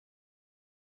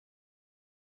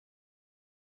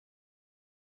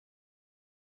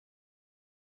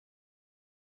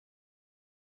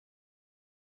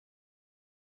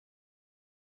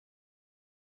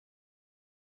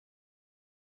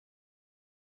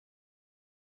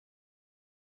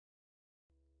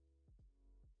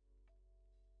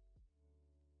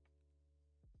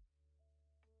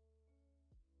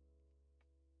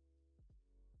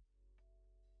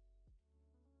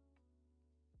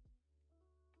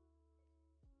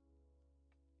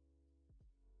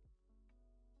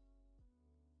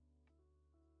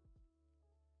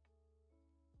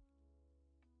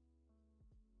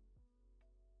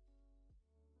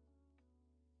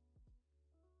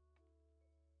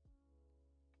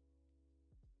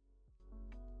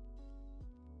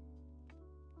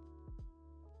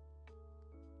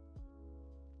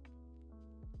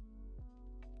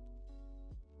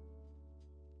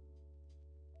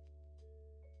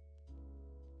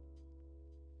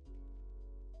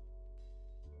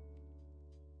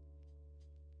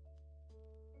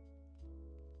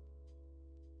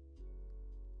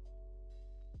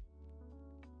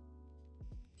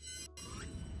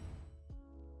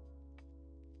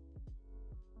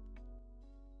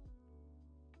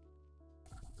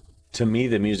To me,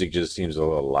 the music just seems a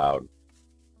little loud.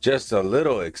 Just a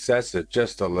little excessive,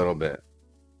 just a little bit.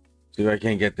 See if I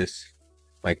can't get this,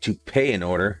 my toupee in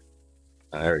order.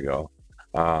 There we go.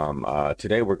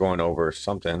 Today we're going over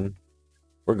something.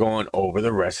 We're going over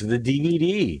the rest of the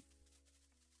DVD.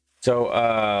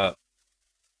 So,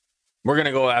 we're going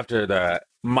to go after the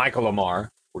Michael Ammar.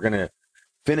 We're going to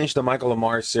finish the Michael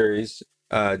Ammar series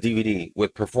DVD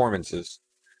with performances.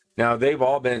 Now, they've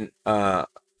all been...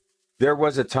 there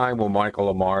was a time when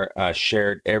Michael Ammar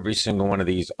shared every single one of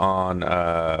these on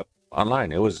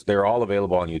online. They're all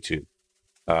available on YouTube.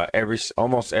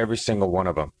 Almost every single one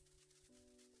of them.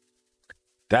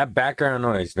 That background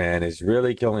noise, man, is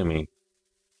really killing me.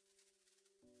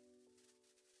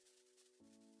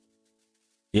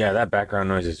 Yeah, that background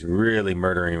noise is really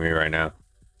murdering me right now.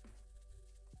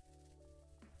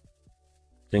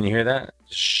 Can you hear that?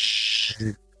 Shh.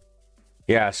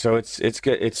 Yeah, so it's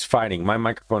good. It's fighting. My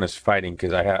microphone is fighting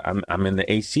because I'm in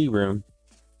the AC room.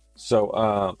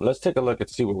 So let's take a look and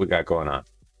see what we got going on.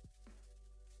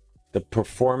 The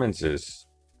performances.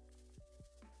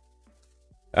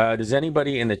 Does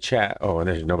anybody in the chat? Oh,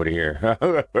 there's nobody here.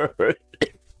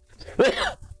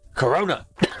 Corona.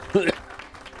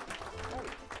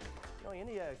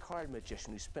 Any card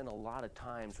magician who spent a lot of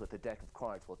times with a deck of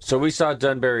cards will. So we saw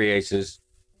Dunbury Aces.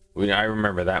 I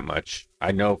remember that much.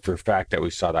 I know for a fact that we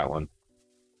saw that one.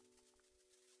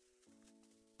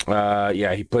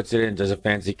 Yeah, he puts it in, does a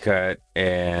fancy cut,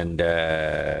 and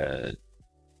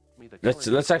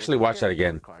let's actually watch that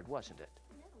again. Card, wasn't it?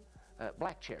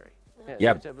 Black cherry.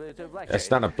 Yeah, it's a black that's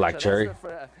cherry. not a black cherry.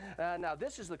 Now,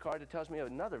 this is the card that tells me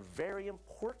another very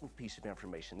important piece of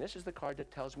information. This is the card that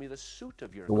tells me the suit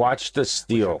of your card. Watch the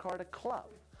steel. Was your card a club?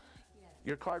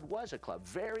 Your card was a club.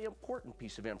 Very important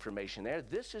piece of information there.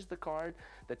 This is the card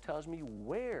that tells me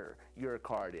where your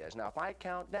card is. Now, if I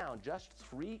count down, just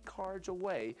 3 cards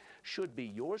away should be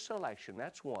your selection.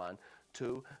 That's 1,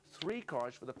 2, 3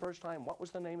 cards for the first time. What was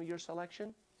the name of your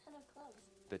selection? 10 of clubs.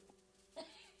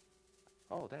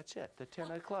 Oh, that's it. The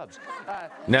 10 of clubs.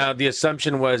 Now, the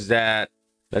assumption was that...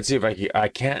 Let's see if I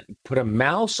can't put a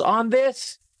mouse on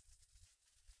this.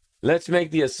 Let's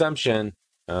make the assumption...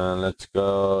 let's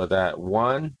go that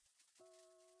 1,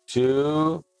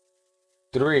 2,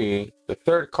 3. The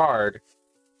third card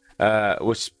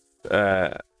was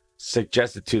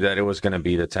suggested to that it was going to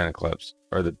be the 10 of clubs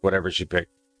or whatever she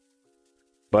picked.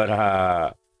 But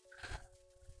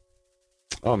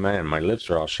oh man, my lips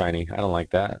are all shiny. I don't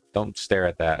like that. Don't stare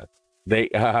at that.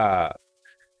 It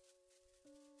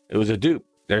was a dupe.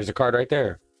 There's a card right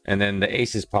there, and then the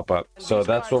aces pop up. So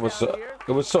that's what was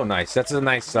it was so nice. That's a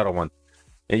nice subtle one.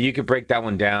 And you could break that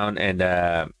one down, and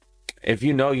if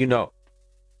you know, you know.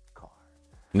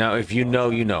 Now, if you know,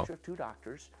 you know. Two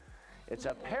doctors. It's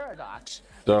a paradox.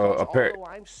 So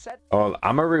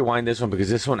I'm gonna rewind this one because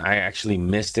this one I actually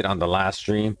missed it on the last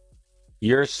stream.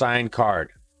 Your signed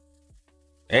card.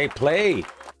 Hey, play.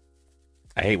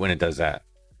 I hate when it does that.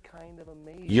 Kind of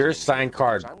amazing. Your signed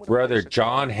card, brother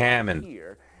John Hammond.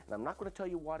 Here, and I'm not going to tell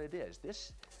you what it is.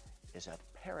 This is a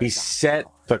paradox. He set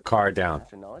the card down.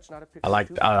 No, it's not a I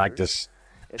like this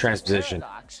transposition.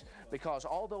 Because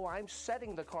although I'm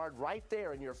setting the card right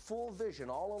there in your full vision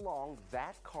all along,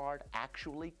 that card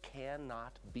actually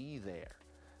cannot be there.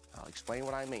 I'll explain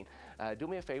what I mean. Do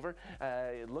me a favor.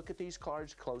 Look at these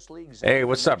cards closely. Hey,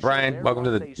 what's up, Brian? Welcome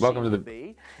to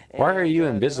the. Why are you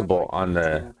invisible on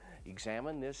the?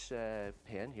 Examine this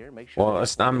pen here. Make sure. Well,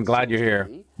 I'm glad you're here.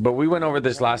 But we went over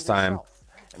this last time,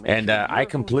 and I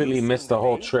completely missed the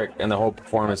whole trick and the whole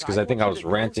performance because I think I was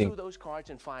ranting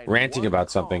about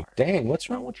something. Dang, what's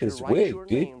wrong with this wig,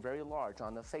 dude?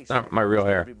 Not my real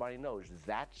hair. Everybody knows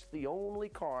that's the only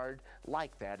card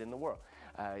like that in the world.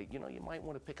 You know, you might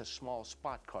want to pick a small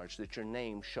spot card so that your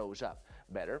name shows up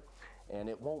better, and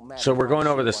it won't matter. So we're going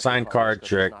over the signed card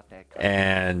trick,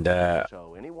 and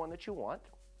so anyone that you want,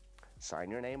 sign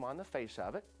your name on the face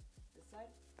of it.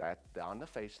 That on the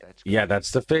face. That's good. Yeah, that's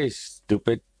the face.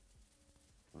 Stupid.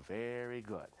 Very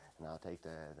good. And I'll take the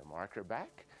marker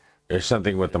back. There's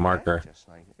something with the marker.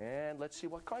 And let's see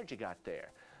what card you got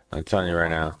there. I'm telling you right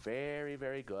now. Very,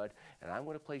 very good. And I'm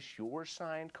going to place your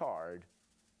signed card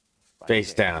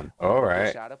face down. All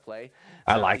right.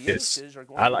 I like this.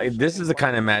 This is the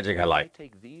kind of magic I like. I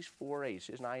take these 4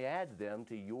 aces and I add them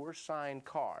to your signed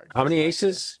card. How many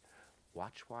aces?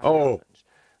 Watch what happens.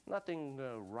 Nothing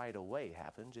right away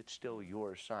happens. It's still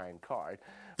your signed card.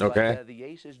 Okay. But, the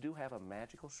aces do have a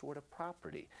magical sort of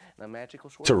property. And a magical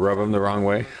sort to of rub them the wrong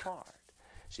way. Card.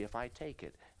 See, if I take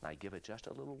it and I give it just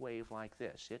a little wave like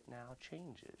this, it now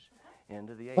changes.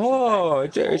 into the ace. Oh,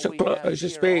 In fact, it's all we have a here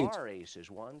spade. are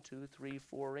aces. 1, 2, 3,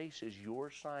 4 aces. Your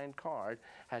signed card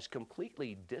has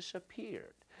completely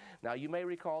disappeared. Now, you may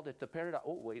recall that the paradox...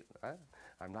 Oh, wait.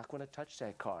 I'm not going to touch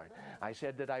that card. I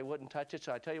said that I wouldn't touch it,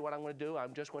 so I tell you what I'm going to do.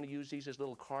 I'm just going to use these as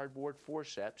little cardboard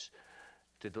forceps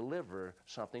to deliver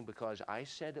something, because I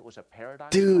said it was a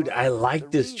paradox. Dude, card. I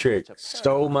like this trick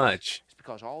so much. It's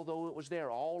because although it was there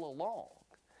all along,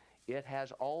 it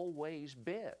has always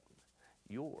been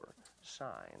your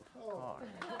signed card.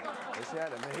 Isn't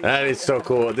that amazing? That is so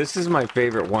cool. This is my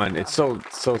favorite one. It's so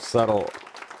subtle.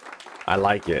 I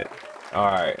like it. All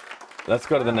right, let's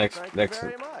go to the next.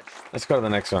 Let's go to the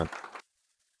next one.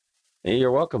 Hey,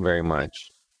 you're welcome very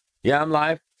much. Yeah, I'm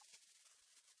live.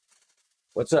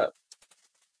 What's up?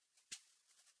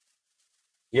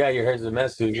 Yeah, your hair's a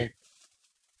mess, Susan.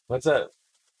 What's up?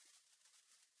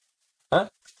 Huh?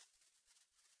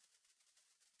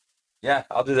 Yeah,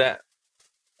 I'll do that.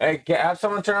 Hey, have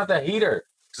someone turn off that heater,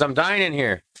 because I'm dying in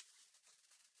here.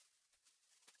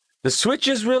 The switch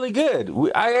is really good.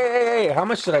 Hey, how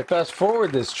much did I fast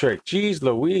forward this trick? Jeez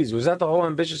Louise, was that the whole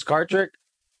ambitious card trick?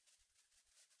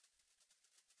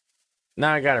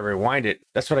 Now I gotta rewind it.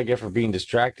 That's what I get for being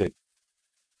distracted.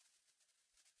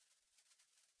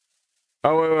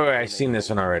 Oh, wait. I've seen this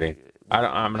one already.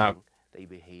 I'm not... They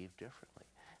behave differently.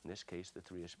 In this case, the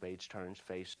 3 of spades turns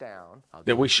face down.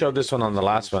 Did we show this one on the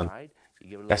last one?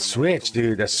 That switch,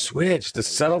 dude. The switch. The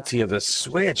subtlety of the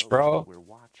switch, bro. We're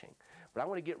watching. But I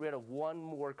want to get rid of one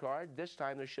more card. This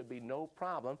time there should be no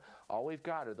problem. All we've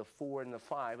got are the 4 and the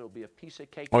 5. It'll be a piece of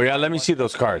cake. Oh, yeah, let me see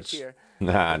those cards.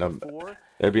 Nah,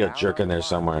 there'll be a jerk in there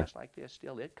somewhere. Just like this,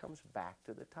 still, it comes back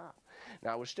to the top.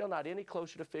 Now, we're still not any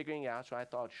closer to figuring out, so I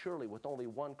thought, surely with only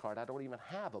one card, I don't even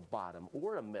have a bottom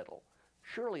or a middle.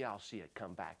 Surely I'll see it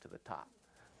come back to the top.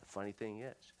 The funny thing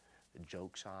is, the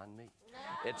joke's on me.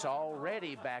 It's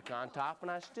already back on top,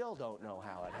 and I still don't know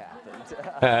how it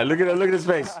happened. Look at his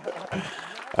face.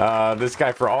 This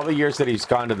guy, for all the years that he's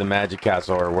gone to the Magic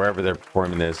Castle or wherever they're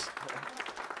performing this,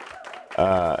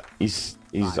 he's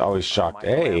always shocked.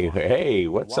 Hey,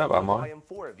 what's up, Ammar? Volume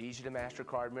 4 of Easy to Master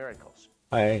Card Miracles.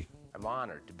 Hey. I'm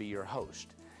honored to be your host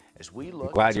as we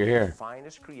look Glad at you're some of here. the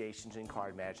finest creations in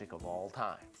card magic of all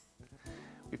time.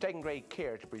 We've taken great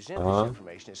care to present this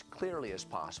information as clearly as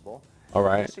possible. All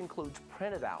right. This includes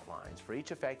printed outlines for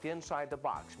each effect inside the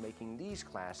box, making these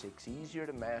classics easier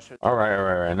to master. All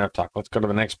right. Enough talk. Let's go to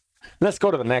the next. Let's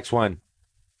go to the next one.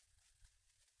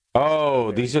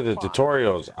 Oh, these are the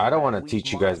tutorials. I don't want to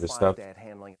teach you guys this stuff.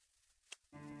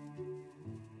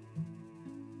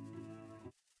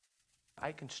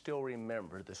 I can still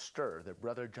remember the stir that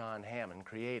Brother John Hammond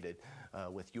created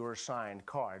with your signed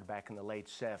card back in the late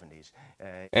 70s.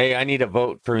 Hey, I need a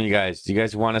vote from you guys. Do you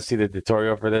guys want to see the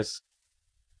tutorial for this?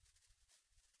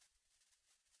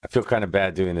 I feel kind of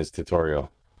bad doing this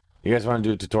tutorial. You guys want to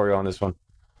do a tutorial on this one?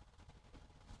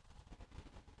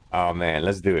 Oh, man,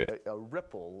 let's do it. A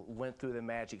ripple went through the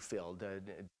magic field.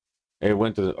 It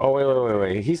went through the... Oh,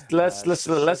 wait. Let's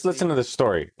listen to the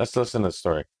story. Let's listen to the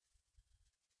story.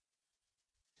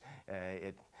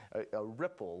 A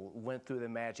ripple went through the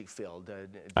magic field.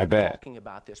 I bet. Talking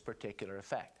about this particular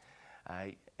effect.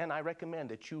 And I recommend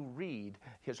that you read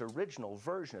his original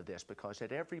version of this, because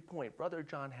at every point, Brother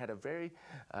John had a very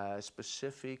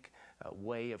specific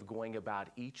way of going about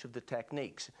each of the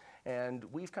techniques. And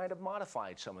we've kind of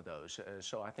modified some of those.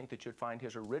 So I think that you'd find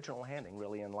his original handing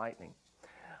really enlightening.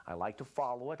 I like to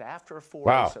follow it after a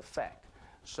 4-ace effect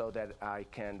so that I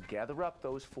can gather up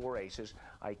those 4 aces.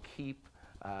 I keep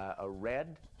a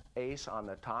red ace on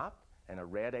the top and a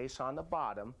red ace on the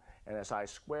bottom, and as I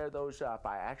square those up,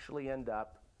 I actually end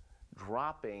up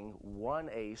dropping 1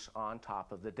 ace on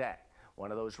top of the deck, one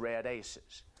of those red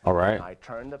aces. All right. I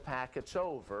turn the packets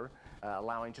over,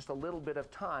 allowing just a little bit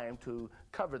of time to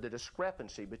cover the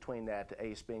discrepancy between that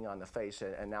ace being on the face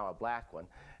and now a black one.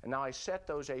 And now I set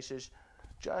those aces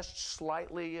just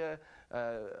slightly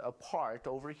apart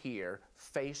over here,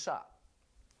 face up.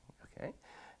 Okay.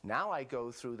 Now I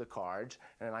go through the cards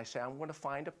and I say I'm going to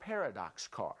find a paradox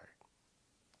card.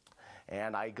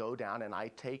 And I go down and I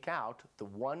take out the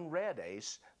 1 red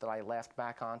ace that I left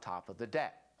back on top of the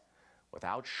deck.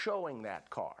 Without showing that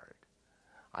card,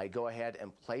 I go ahead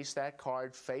and place that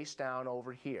card face down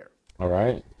over here. All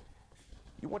right.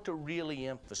 You want to really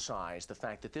emphasize the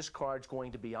fact that this card's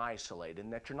going to be isolated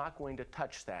and that you're not going to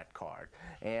touch that card.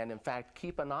 And in fact,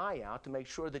 keep an eye out to make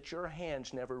sure that your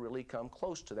hands never really come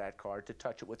close to that card to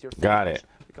touch it with your fingers. Got it.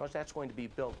 Because that's going to be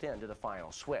built into the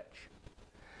final switch.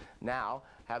 Now,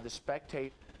 have the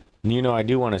spectator... You know, I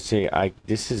do want to say,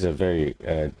 this is a very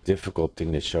difficult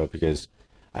thing to show, because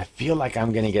I feel like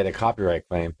I'm going to get a copyright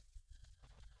claim.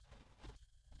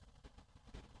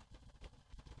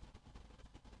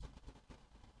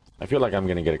 I feel like I'm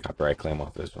gonna get a copyright claim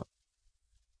off this one.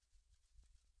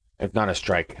 If not a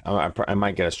strike, I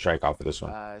might get a strike off of this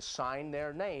one. Sign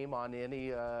their name on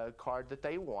any card that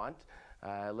they want.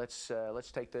 Let's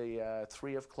take the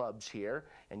 3 of clubs here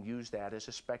and use that as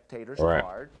a spectator's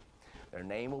card. Their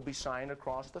name will be signed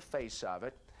across the face of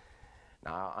it.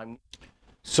 Now I'm.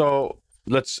 So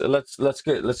let's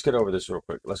get over this real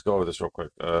quick. Let's go over this real quick.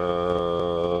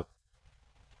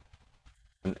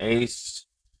 An ace.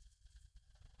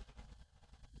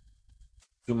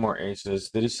 2 more aces.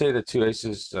 Did he say the 2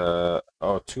 aces?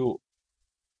 Oh, two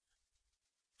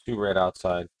red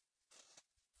outside.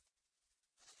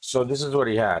 So this is what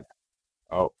he had.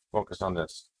 Oh, focus on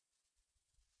this.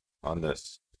 On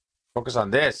this. Focus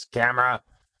on this, camera.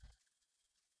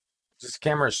 This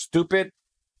camera is stupid.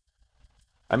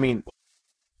 I mean,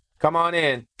 come on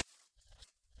in.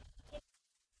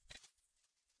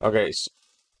 Okay.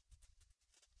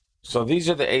 So these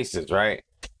are the aces, right?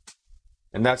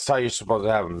 And that's how you're supposed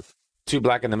to have them. 2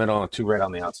 black in the middle and 2 red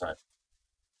on the outside.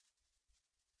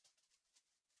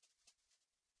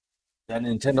 That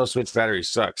Nintendo Switch battery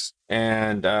sucks.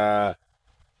 And I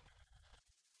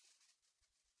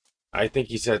think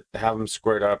he said have them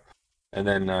squared up, and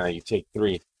then you take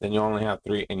 3. Then you only have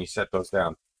 3, and you set those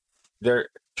down.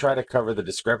 Try to cover the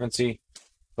discrepancy.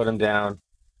 Put them down.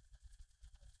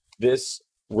 This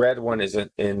red one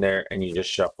isn't in there, and you just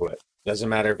shuffle it. Doesn't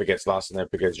matter if it gets lost in there,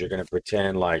 because you're going to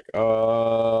pretend like,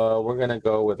 oh, we're going to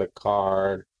go with a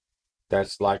card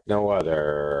that's like no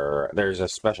other. There's a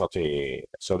specialty.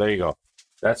 So there you go.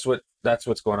 That's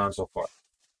what's going on so far.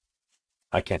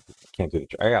 I can't do the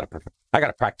trick. I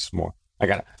gotta practice more. I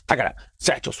gotta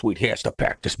Satchel Sweet has to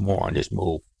practice more on this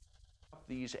move.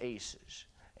 These aces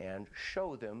and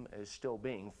show them as still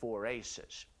being 4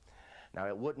 aces. Now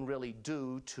it wouldn't really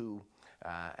do to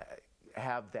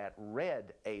have that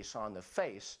red ace on the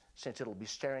face, since it'll be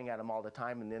staring at them all the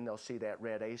time, and then they'll see that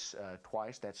red ace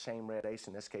twice, that same red ace,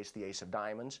 in this case the ace of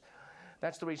diamonds.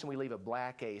 That's the reason we leave a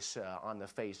black ace on the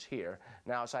face here.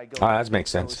 Now as I go that makes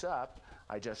sense. up,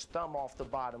 I just thumb off the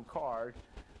bottom card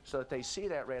so that they see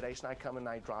that red ace, and I come and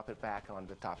I drop it back on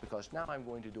the top, because now I'm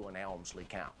going to do an Elmsley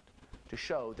count to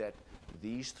show that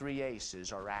these 3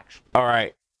 aces are actually... All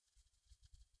right.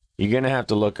 You're going to have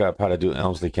to look up how to do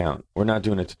Elmsley count. We're not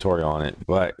doing a tutorial on it,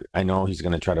 but I know he's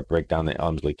going to try to break down the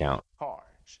Elmsley count.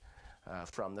 Cards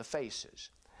from the faces.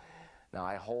 Now,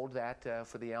 I hold that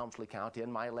for the Elmsley count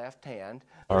in my left hand.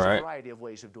 There's a variety of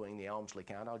ways of doing the Elmsley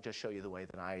count. I'll just show you the way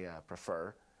that I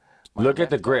prefer. My Look at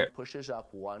the grip. Pushes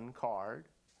up 1 card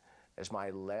as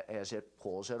it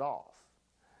pulls it off.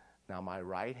 Now, my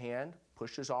right hand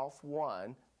pushes off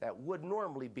 1. That would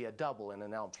normally be a double in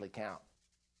an Elmsley count.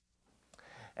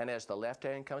 And as the left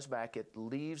hand comes back, it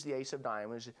leaves the ace of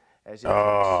diamonds as it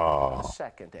the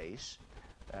second ace.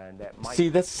 And that might... See,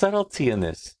 the subtlety in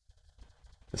this.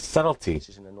 The subtlety. This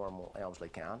is in a normal Elmsley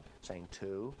count, saying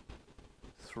 2,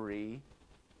 3,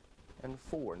 and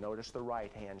 4. Notice the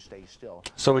right hand stays still.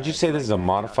 So would you say this is a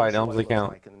modified Elmsley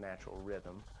count? Like in the natural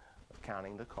rhythm of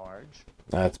counting the cards.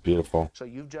 That's beautiful. So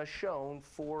you've just shown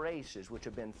 4 aces, which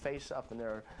have been face up in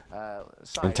their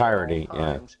side entirety,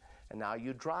 times, and now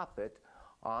you drop it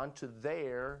onto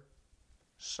their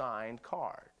signed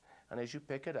card. And as you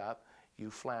pick it up, you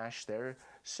flash their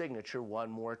signature 1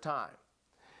 more time.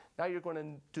 Now you're going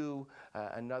to do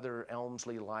another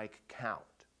Elmsley-like count.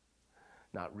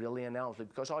 Not really an Elmsley,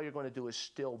 because all you're going to do is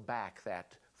still back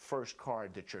that first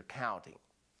card that you're counting,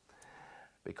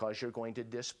 because you're going to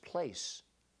displace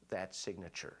that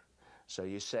signature. So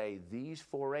you say these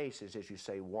 4 aces as you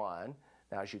say 1.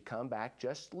 Now as you come back,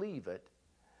 just leave it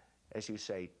as you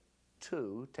say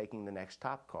 2, taking the next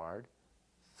top card,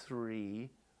 3,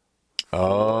 4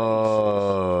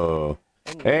 oh.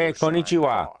 aces, Hey,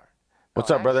 konnichiwa.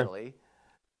 What's up, brother?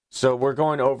 So we're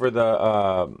going over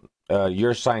the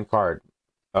your signed card.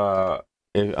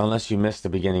 Unless you missed the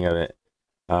beginning of it,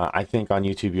 I think on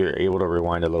YouTube you're able to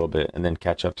rewind a little bit and then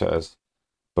catch up to us.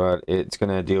 But it's going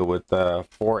to deal with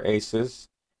 4 aces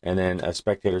and then a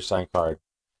spectator signed card.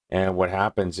 And what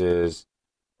happens is,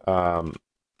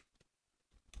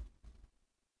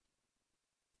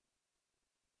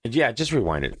 yeah, just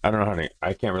rewind it. I don't know how to.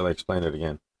 I can't really explain it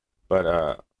again.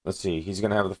 But let's see. He's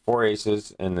going to have the 4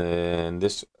 aces and then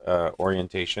this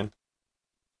orientation.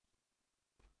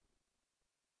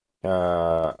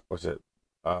 What's it?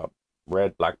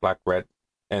 Red, black, black, red.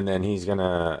 And then he's going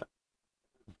to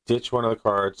ditch one of the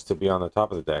cards to be on the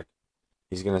top of the deck.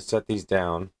 He's going to set these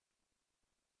down.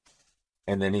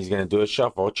 And then he's going to do a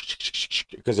shuffle.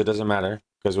 Because it doesn't matter.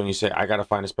 Because when you say, I got to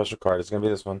find a special card, it's going to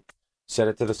be this one. Set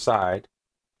it to the side.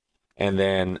 And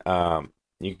then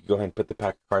you can go ahead and put the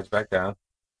pack of cards back down.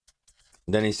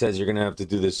 Then he says you're gonna have to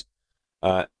do this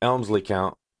Elmsley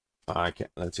count. I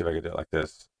can't. Let's see if I can do it like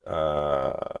this.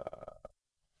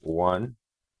 1,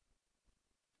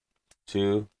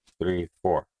 2, 3,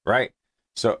 4. Right.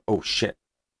 So, oh shit.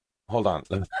 Hold on.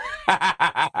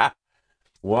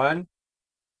 1,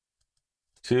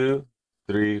 2,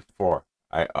 3, 4.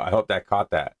 I hope that caught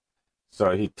that.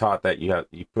 So he taught that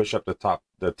you push up the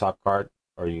top card,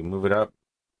 or you move it up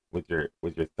with your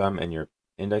thumb and your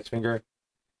index finger,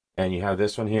 and you have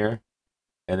this one here,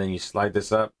 and then you slide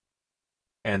this up,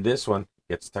 and this one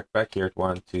gets tucked back here.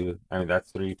 1, 2. I mean,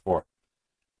 that's 3, 4.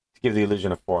 To give the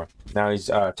illusion of 4. Now he's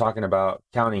talking about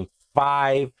counting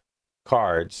 5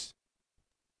 cards.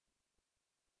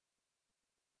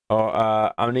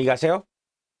 Oh, 안녕히가세요?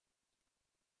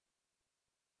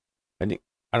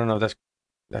 I don't know if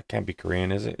that can't be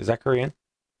Korean, is it? Is that Korean?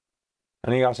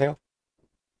 안녕히가세요?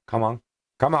 Come on.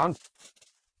 Come on.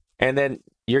 And then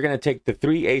you're going to take the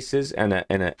 3 aces and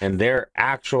their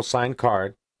actual signed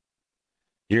card.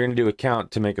 You're going to do a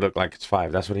count to make it look like it's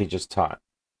 5. That's what he just taught.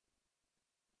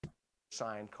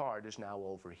 Signed card is now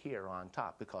over here on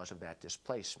top because of that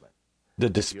displacement. The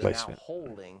displacement. You're now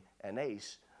holding an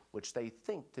ace, which they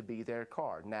think to be their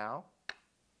card. Now,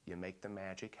 you make the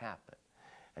magic happen,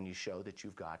 and you show that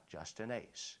you've got just an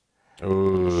ace.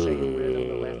 Ooh. The same rhythm,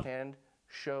 the left hand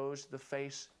shows the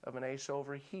face of an ace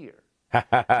over here.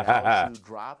 Now, you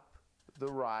drop the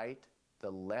right,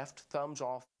 the left thumb's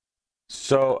off.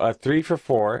 So a 3 for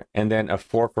 4, and then a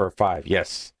 4 for a 5.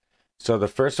 Yes. So the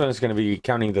first one is going to be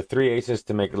counting the 3 aces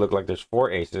to make it look like there's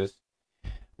 4 aces.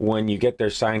 When you get their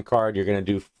signed card, you're going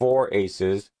to do 4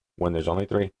 aces when there's only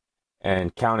 3,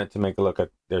 and count it to make it look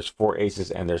like there's 4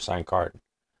 aces and their signed card.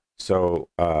 So,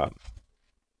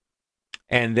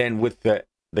 and then with the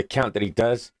count that he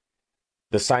does,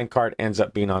 the signed card ends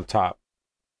up being on top.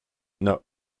 No,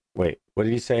 wait, what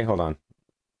did he say? Hold on,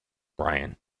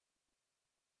 Brian.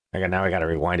 Now I got to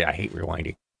rewind it. I hate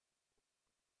rewinding.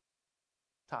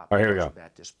 Top. Oh, here we go.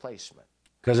 That displacement.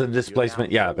 Because of the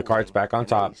displacement, yeah, the card's back on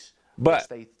top. But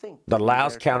the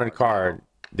last counted card,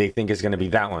 they think is going to be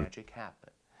that one.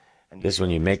 This is when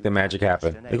you make the magic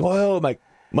happen. They go, oh,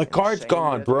 my card's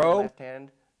gone, bro. The left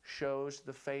hand shows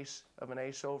the face of an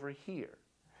ace over here.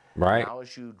 Right. Now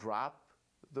as you drop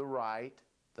the right,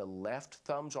 the left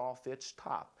thumb's off its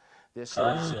top. This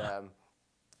is,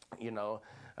 you know,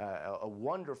 a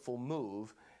wonderful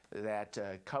move that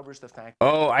covers the fact.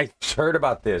 Oh, I heard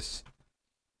about this.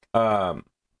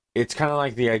 It's kind of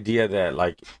like the idea that,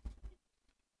 like,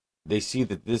 they see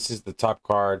that this is the top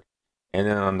card, and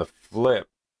then on the flip,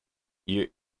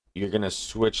 you're gonna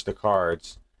switch the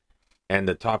cards, and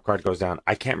the top card goes down.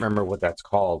 I can't remember what that's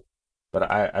called, but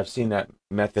I've seen that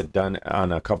method done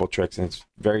on a couple tricks, and it's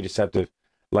very deceptive.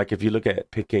 Like if you look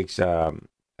at Pitcake's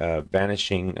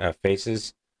vanishing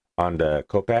faces on the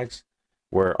Copags,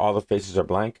 where all the faces are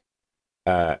blank,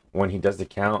 when he does the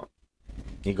count,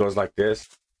 he goes like this,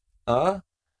 and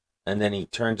then he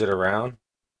turns it around.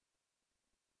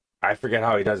 I forget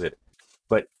how he does it,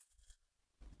 but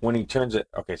when he turns it,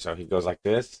 okay, so he goes like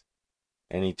this,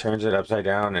 and he turns it upside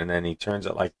down, and then he turns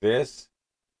it like this,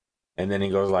 and then he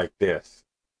goes like this,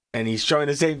 and he's showing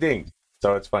the same thing.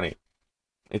 So it's funny.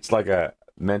 It's like a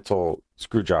mental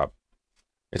screw job.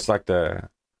 It's like the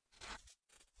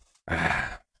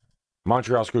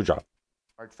Montreal screw job.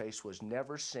 Hard face was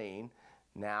never seen.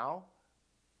 Now,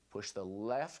 push the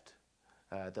left.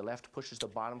 The left pushes the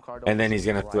bottom card. And then he's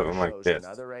going to flip them like this.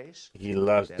 Another ace. He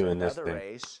loves doing this another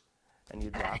thing. Ace, and you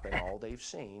drop, and all they've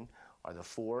seen are the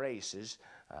 4 aces.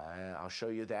 I'll show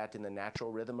you that in the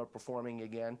natural rhythm of performing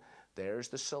again. There's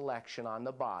the selection on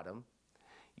the bottom.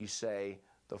 You say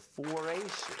the 4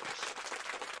 aces.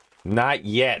 Not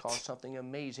yet. Cause something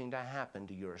amazing to happen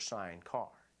to your assigned card.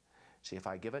 See if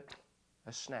I give it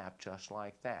a snap just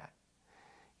like that.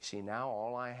 You see, now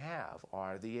all I have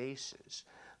are the aces.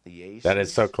 The aces. That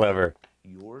is so clever.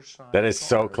 That is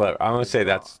so clever. I'm going to say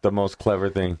that's the most clever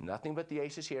thing. Nothing but the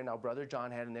aces here. Now, Brother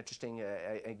John had an interesting,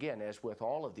 again, as with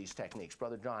all of these techniques,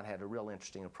 Brother John had a real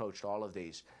interesting approach to all of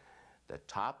these. The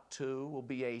top 2 will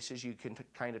be aces. You can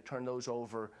kind of turn those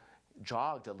over,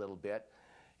 jogged a little bit.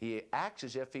 He acts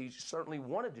as if he certainly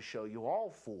wanted to show you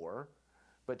all 4,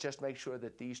 but just make sure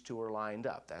that these 2 are lined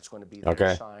up. That's going to be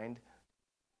their signed.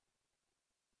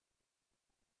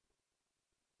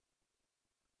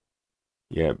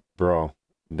 Yeah, bro,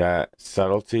 that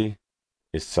subtlety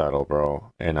is subtle,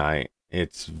 bro. And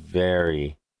it's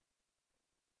very,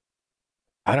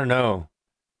 I don't know.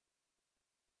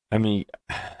 I mean,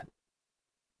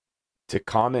 to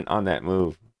comment on that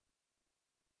move,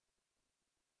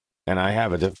 and I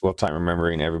have a difficult time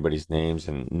remembering everybody's names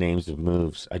and names of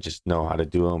moves. I just know how to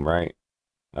do them, right?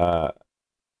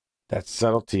 That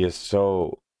subtlety is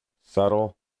so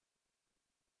subtle.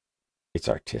 It's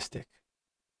artistic.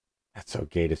 That's so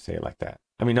gay to say it like that.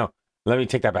 I mean, no, let me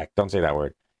take that back. Don't say that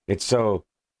word. It's so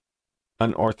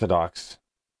unorthodox.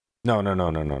 No, no, no,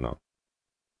 no, no, no.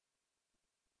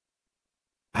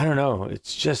 I don't know.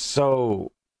 It's just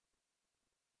so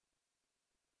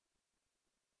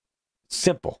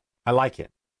simple. I like it.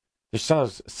 There's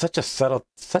such a subtle,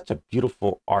 such a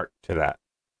beautiful art to that.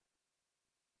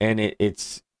 And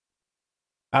it's,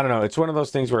 I don't know. It's one of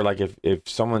those things where, like, if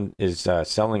someone is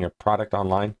selling a product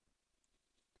online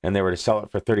and they were to sell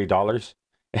it for $30,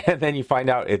 and then you find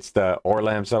out it's the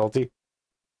Orlam subtlety,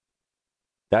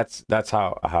 that's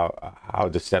how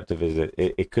deceptive is it?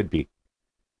 It could be.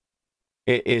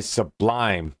 It is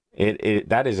sublime.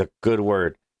 That is a good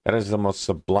word. That is the most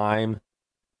sublime-ish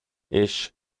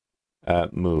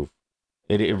move.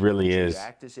 It really is.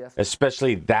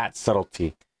 Especially that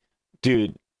subtlety.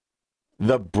 Dude,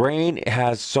 the brain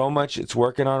has so much it's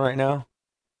working on right now.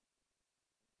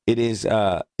 It is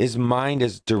his mind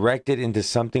is directed into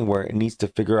something where it needs to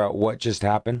figure out what just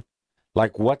happened.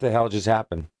 Like, what the hell just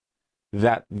happened?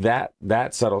 That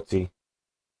subtlety.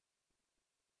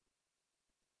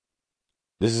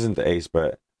 This isn't the ace,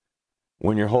 but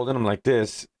when you're holding them like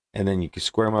this, and then you can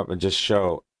square them up and just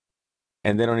show,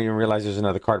 and they don't even realize there's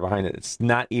another card behind it. It's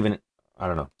not even, I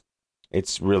don't know.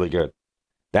 It's really good.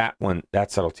 That one,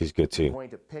 that subtlety is good too. I'm going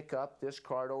to pick up this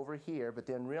card over here, but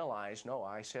then realize, no,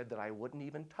 I said that I wouldn't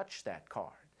even touch that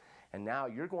card. And now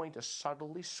you're going to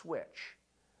subtly switch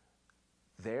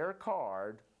their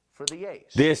card for the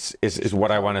ace. This is what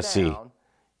I want to see.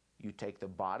 You take the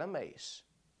bottom ace,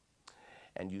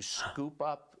 and you scoop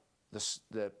up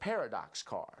the paradox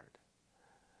card,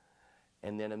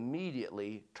 and then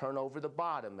immediately turn over the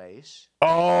bottom ace.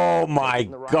 Oh my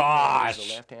gosh!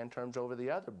 The left hand turns over the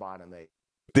other bottom ace.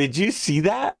 Did you see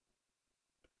that?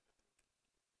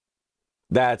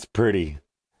 That's pretty.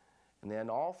 And then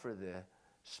offer the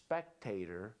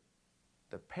spectator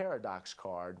the paradox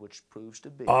card, which proves to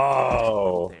be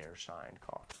their signed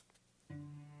card.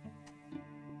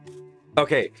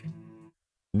 Okay.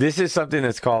 This is something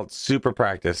that's called super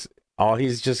practice. All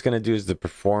he's just going to do is the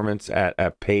performance at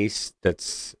a pace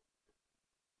that's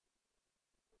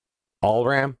all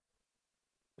ram.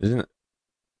 Isn't it?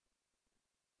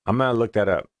 I'm going to look that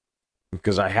up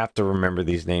because I have to remember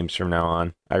these names from now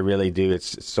on. I really do.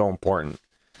 It's so important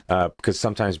because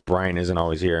sometimes Brian isn't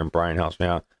always here and Brian helps me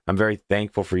out. I'm very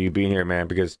thankful for you being here, man,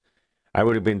 because I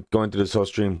would have been going through this whole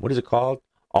stream. What is it called?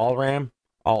 All ram?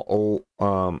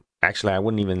 Actually, I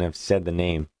wouldn't even have said the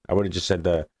name. I would have just said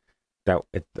I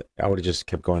would have just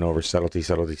kept going over subtlety,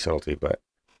 subtlety, subtlety. But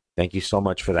thank you so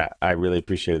much for that. I really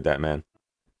appreciated that, man.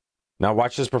 Now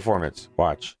watch this performance.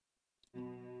 Watch.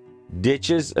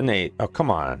 Ditches an 8. Oh, come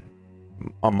on.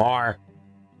 Ammar.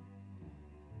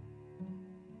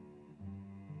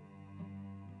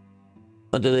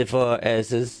 What do they for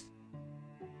S's?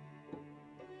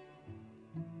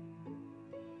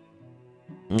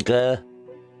 Okay.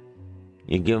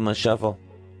 You give him a shuffle.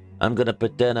 I'm gonna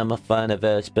pretend I'm gonna find a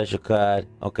very special card.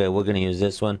 Okay, we're gonna use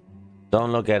this one.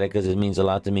 Don't look at it because it means a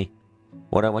lot to me.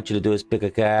 What I want you to do is pick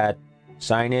a card,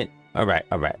 sign it. All right.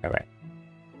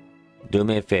 Do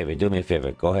me a favor.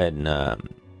 Go ahead and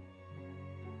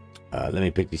let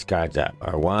me pick these cards up.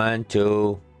 1,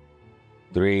 2,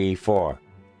 3, 4.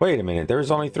 Wait a minute.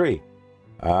 There's only 3.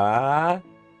 Let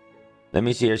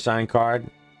me see your signed card.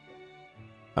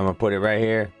 I'm gonna put it right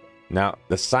here. Now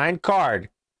the signed card.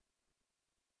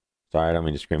 Sorry, I don't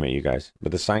mean to scream at you guys,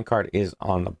 but the signed card is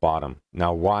on the bottom.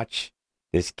 Now watch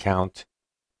this count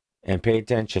and pay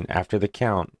attention after the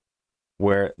count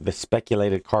where the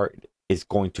speculated card is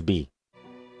going to be.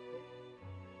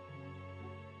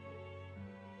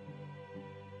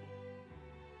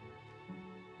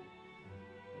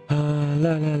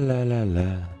 La la la la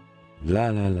la. La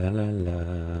la la la la.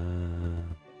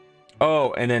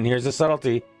 Oh, and then here's the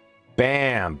subtlety.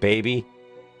 Bam, baby.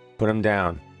 Put them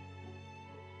down.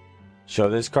 Show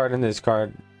this card and this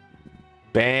card.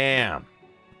 Bam.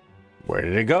 Where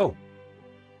did it go?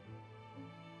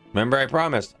 Remember, I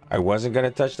promised I wasn't going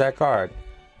to touch that card.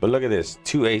 But look at this.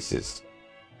 2 aces.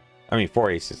 I mean,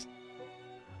 4 aces.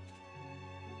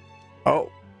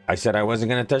 Oh, I said I wasn't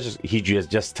going to touch this. He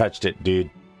just touched it,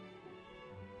 dude.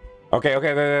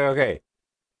 Okay.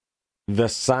 The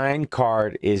sign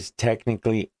card is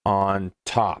technically on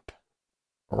top.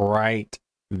 Right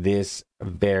this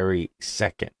very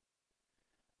second.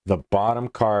 The bottom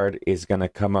card is going to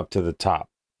come up to the top.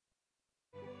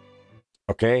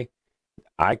 Okay?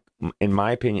 In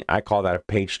my opinion, I call that a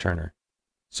page turner.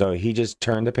 So he just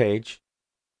turned the page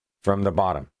from the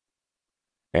bottom.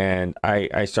 And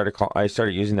I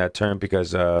started using that term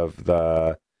because of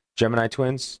the Gemini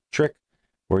twins trick,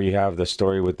 where you have the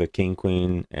story with the king,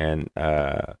 queen, and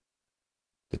the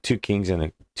two kings and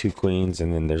the two queens,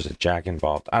 and then there's a jack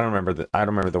involved. I don't remember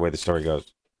the way the story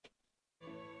goes.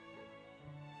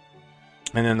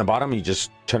 And then the bottom, you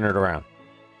just turn it around,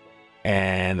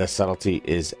 and the subtlety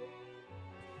is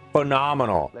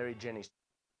phenomenal. Larry Jennings.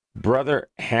 Brother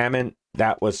Hammond,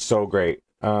 that was so great.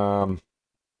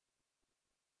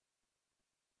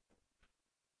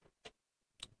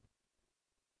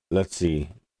 Let's see.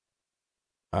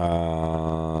 We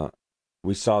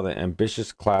saw the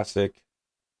Ambitious Classic.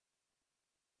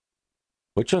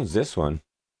 Which one's this one?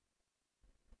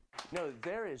 No,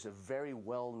 there is a very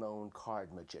well-known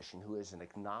card magician who is an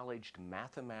acknowledged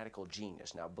mathematical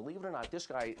genius. Now, believe it or not, this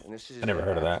guy, and this is I never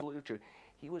heard of that. absolutely true,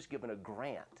 he was given a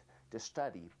grant to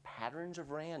study patterns of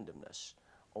randomness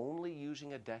only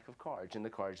using a deck of cards, and the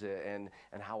cards and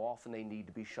how often they need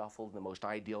to be shuffled, and the most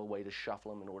ideal way to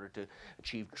shuffle them in order to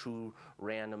achieve true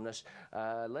randomness.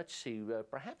 Let's see,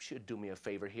 perhaps you'd do me a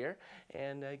favor here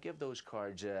and give those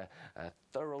cards a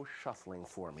thorough shuffling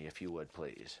for me, if you would,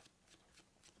 please.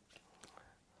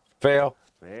 Fail.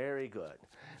 Very good.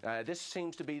 This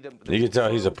seems to be the you can tell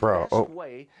he's a pro. best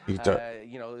way. You can tell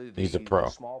You know, he's a pro.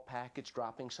 Small packets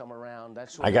dropping some around.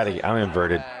 That's I'm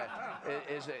inverted.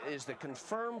 Is the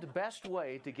confirmed best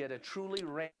way to get a truly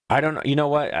I don't know. You know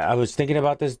what? I was thinking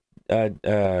about this,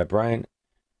 Brian.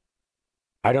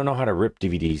 I don't know how to rip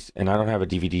DVDs, and I don't have a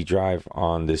DVD drive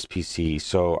on this PC.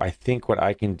 So I think what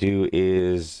I can do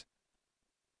is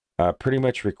pretty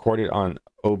much record it on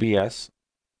OBS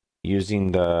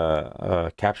using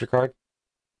the capture card.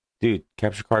 Dude,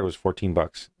 capture card was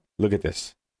 $14. Look at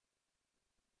this.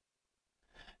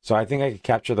 So I think I could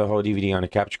capture the whole DVD on a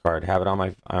capture card, have it on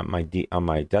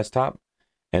my desktop,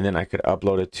 and then I could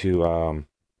upload it to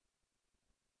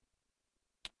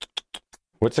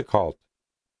what's it called?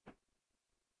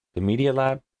 The Media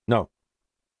Lab? No.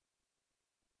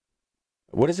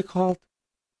 What is it called?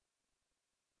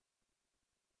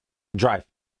 Drive.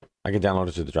 I can download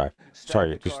it to the drive.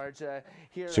 Sorry, just cards,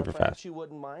 here, super fast. You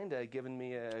wouldn't mind giving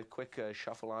me a quick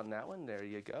shuffle on that one. There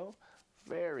you go.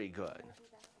 Very good.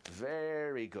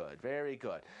 Very good. Very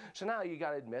good. So now you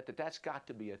got to admit that that's got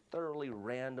to be a thoroughly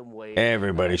random way.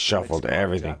 Everybody shuffled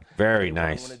everything. Very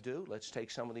nice. What I'm going to do, let's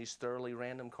take some of these thoroughly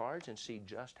random cards and see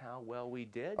just how well we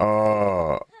did.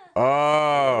 Oh.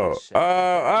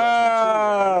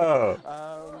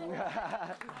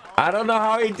 I don't know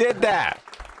how he did that.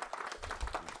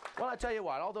 Well, I tell you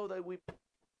what, although we...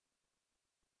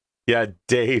 Yeah,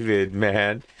 David,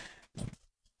 man.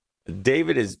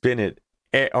 David has been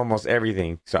at almost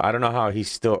everything. So I don't know how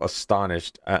he's still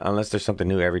astonished, unless there's something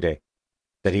new every day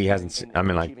that he hasn't seen. I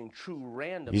mean, like,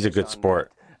 he's a good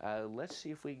sport. Let's see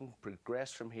if we can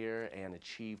progress from here and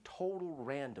achieve total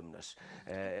randomness.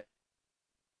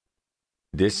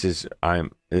 This is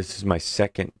my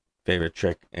second favorite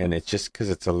trick, and it's just because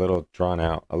it's a little drawn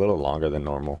out, a little longer than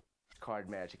normal. Card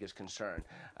magic is concerned.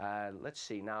 Let's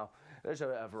see now. There's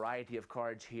a variety of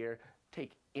cards here.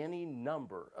 Take any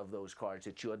number of those cards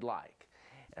that you would like,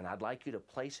 and I'd like you to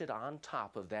place it on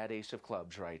top of that ace of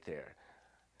clubs right there.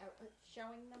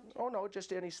 Showing them? Oh no,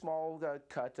 just any small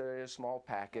cut, a small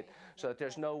packet, so that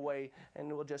there's no way, and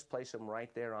we'll just place them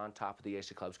right there on top of the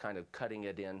ace of clubs, kind of cutting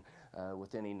it in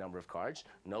with any number of cards.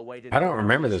 No way to. I don't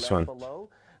remember this one. Below.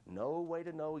 No way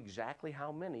to know exactly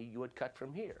how many you would cut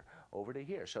from here over to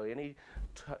here. So any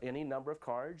number of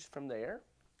cards from there.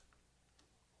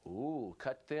 Ooh,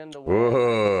 cut thin to win.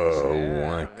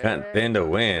 Whoa, cut thin to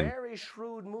win. Very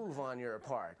shrewd move on your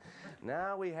part.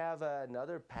 Now we have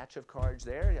another patch of cards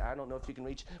there. I don't know if you can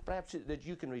reach, perhaps that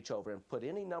you can reach over and put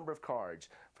any number of cards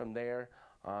from there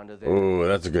onto there. Ooh,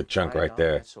 that's a good chunk right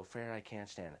there. That's so fair, I can't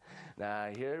stand it. Now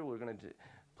here, we're going to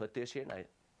put this here. Now,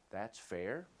 that's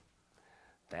fair.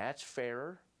 That's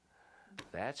fairer.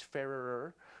 That's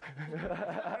fairer.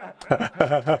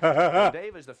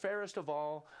 Dave is the fairest of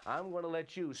all. I'm going to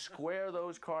let you square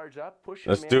those cards up, push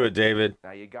them in. Let's do it, David.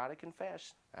 Now you got to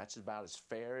confess, that's about as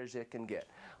fair as it can get.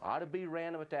 Ought to be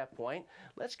random at that point.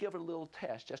 Let's give it a little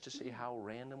test just to see how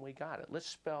random we got it. Let's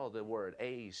spell the word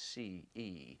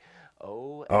ACEOND.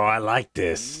 Oh, I like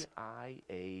this.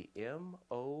 IAMOND.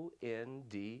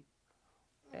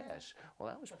 Yes. Well,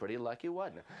 that was pretty lucky,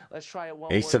 wasn't it? Let's try it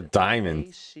one Ace more. of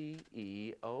Diamonds.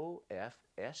 ACEOFSPADES.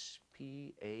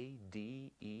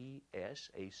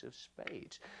 Ace of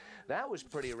Spades. That was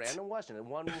pretty random, wasn't it?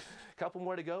 One, couple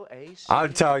more to go.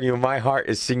 I'm telling you, my heart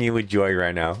is singing with joy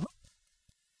right now.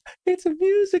 It's a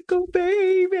musical,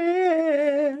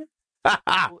 baby.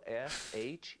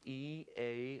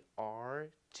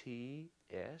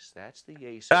 S. That's the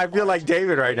ace. I feel like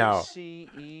David right now.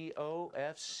 ACEOFCLUBS.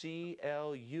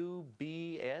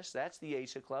 That's the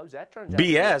ace of clubs. That turns out to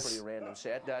be a BS. pretty random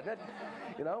set, doesn't it?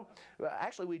 You know, well,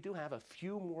 actually, we do have a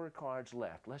few more cards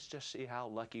left. Let's just see how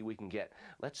lucky we can get.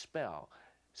 Let's spell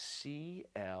CLUBS,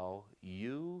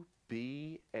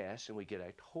 and we get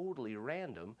a totally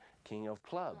random king of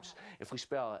clubs. If we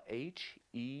spell HEARTS,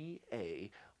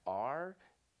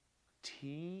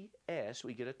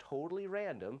 we get a totally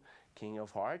random king of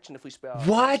hearts. And if we spell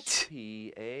What?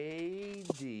 SPADE,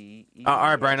 All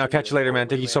right, Brian, I'll catch you later, man.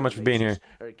 Thank you so much for being here.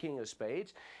 Or king of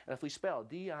spades. And if we spell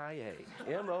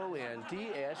DIAMONDS,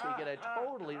 we get a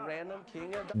totally random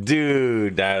king of...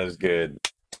 Dude, that was good.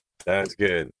 That's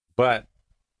good. But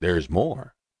there's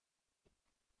more.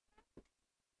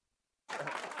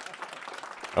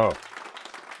 Oh.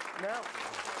 Now,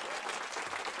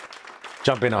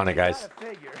 Jump in on it, guys.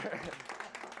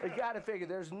 You gotta figure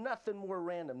there's nothing more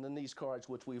random than these cards,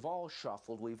 which we've all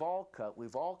shuffled, we've all cut,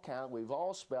 we've all counted, we've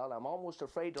all spelled. I'm almost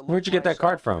afraid to look. Where'd you get that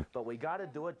card from? But we gotta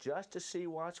do it just to see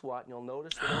what's what. And you'll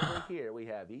notice that over here we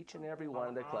have each and every one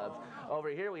of the clubs. Over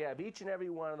here we have each and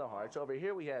every one of the hearts. Over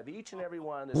here we have each and every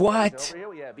one of the spades. What? Over here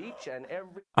we have each and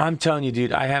every... I'm telling you,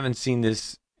 dude, I haven't seen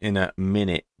this in a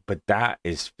minute, but that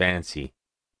is fancy.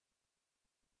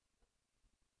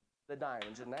 The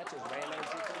diamonds, and that's as random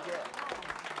as you can get.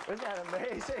 Isn't that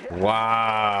amazing?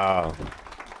 Wow.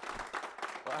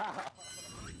 Wow.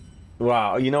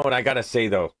 Wow. You know what I gotta say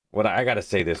though? What I gotta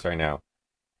say this right now.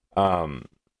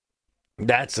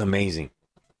 That's amazing.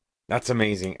 That's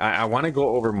amazing. I want to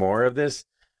go over more of this.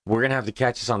 We're gonna have to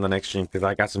catch this on the next stream because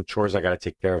I got some chores I gotta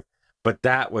take care of. But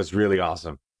that was really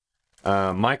awesome.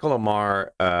 Michael Ammar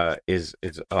is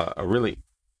a really...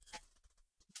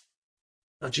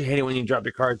 Don't you hate it when you drop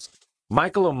your cards?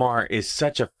 Michael Ammar is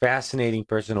such a fascinating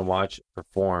person to watch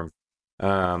perform.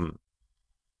 I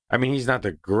mean, he's not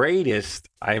the greatest,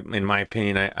 in my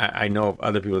opinion. I know of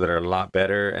other people that are a lot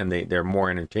better and they're more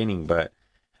entertaining. But,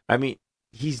 I mean,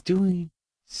 he's doing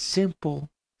simple,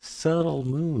 subtle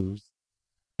moves.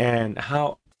 And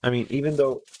how, I mean, even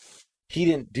though he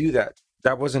didn't do that,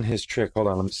 that wasn't his trick. Hold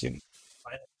on, let me see.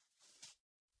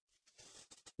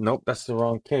 Nope, that's the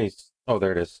wrong case. Oh,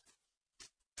 there it is.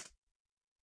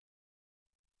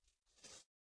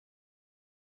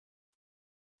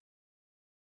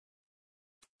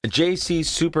 JC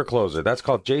Super Closer. That's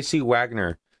called JC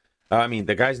Wagner. I mean,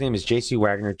 the guy's name is JC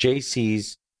Wagner.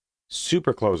 JC's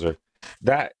Super Closer.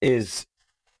 That is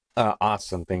an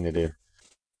awesome thing to do.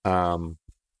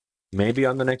 Maybe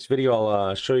on the next video,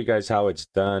 I'll show you guys how it's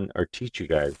done or teach you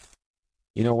guys.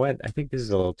 You know what? I think this is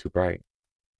a little too bright.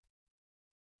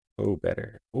 Oh,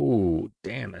 better. Oh,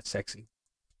 damn, that's sexy.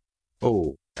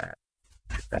 Oh, that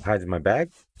hides in my bag.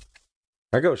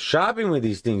 I go shopping with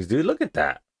these things, dude. Look at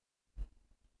that.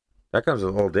 That comes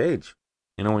with old age.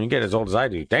 You know, when you get as old as I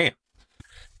do. Damn.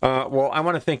 Well, I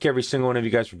want to thank every single one of you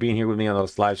guys for being here with me on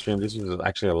this live stream. This was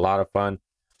actually a lot of fun.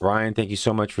 Ryan, thank you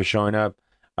so much for showing up.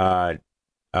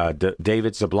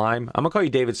 David Sublime. I'm going to call you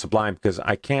David Sublime because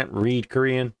I can't read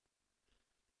Korean.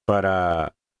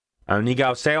 But,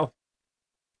 Nigao Sale.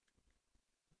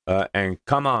 And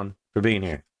come on for being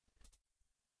here.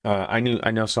 I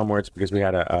know some words because we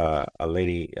had a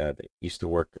lady that used to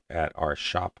work at our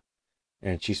shop.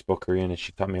 And she spoke Korean, and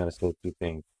she taught me how to say a few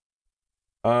things.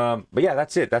 But yeah,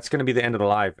 that's it. That's going to be the end of the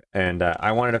live. And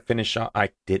I wanted to finish off.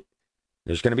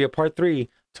 There's going to be a part 3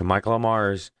 to Michael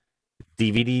Ammar's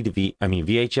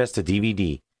VHS to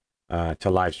DVD to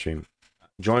live stream.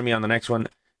 Join me on the next one.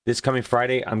 This coming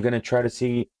Friday, I'm going to try to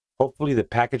see, hopefully the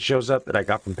package shows up that I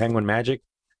got from Penguin Magic.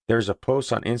 There's a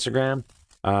post on Instagram.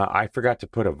 I forgot to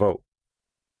put a vote.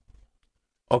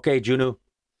 Okay, Juno.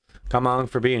 Come on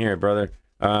for being here, brother.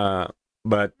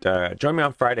 But join me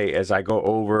on Friday as I go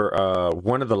over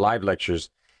one of the live lectures.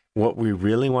 What we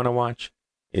really want to watch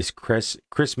is Chris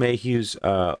Mayhew's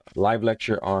live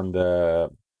lecture on the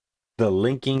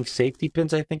linking safety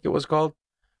pins, I think it was called.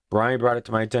 Brian brought it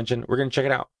to my attention. We're going to check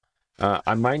it out.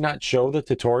 I might not show the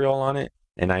tutorial on it,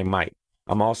 and I might.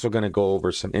 I'm also going to go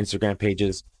over some Instagram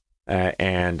pages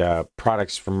and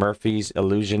products from Murphy's,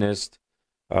 Illusionist,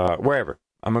 wherever.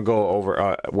 I'm going to go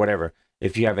over whatever.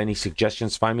 If you have any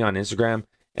suggestions, find me on Instagram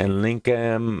and link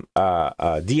them,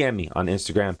 DM me on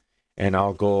Instagram, and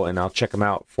I'll go and I'll check them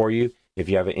out for you. If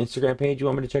you have an Instagram page you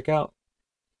want me to check out,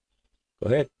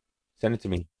 go ahead, send it to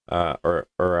me, or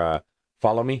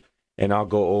follow me, and I'll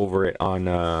go over it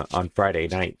on Friday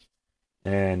night.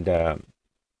 And I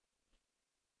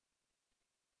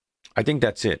think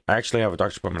that's it. I actually have a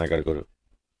doctor's appointment I got to go to.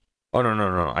 Oh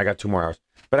no! I got 2 more hours,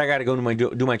 but I got to go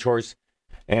to do my chores.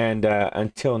 And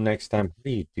until next time, how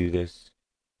do you do this?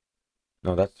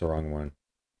 No, that's the wrong one.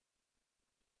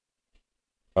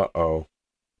 Uh-oh.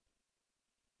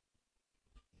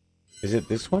 Is it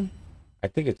this one? I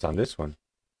think it's on this one.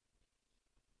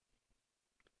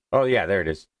 Oh, yeah, there it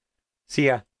is. See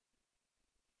ya.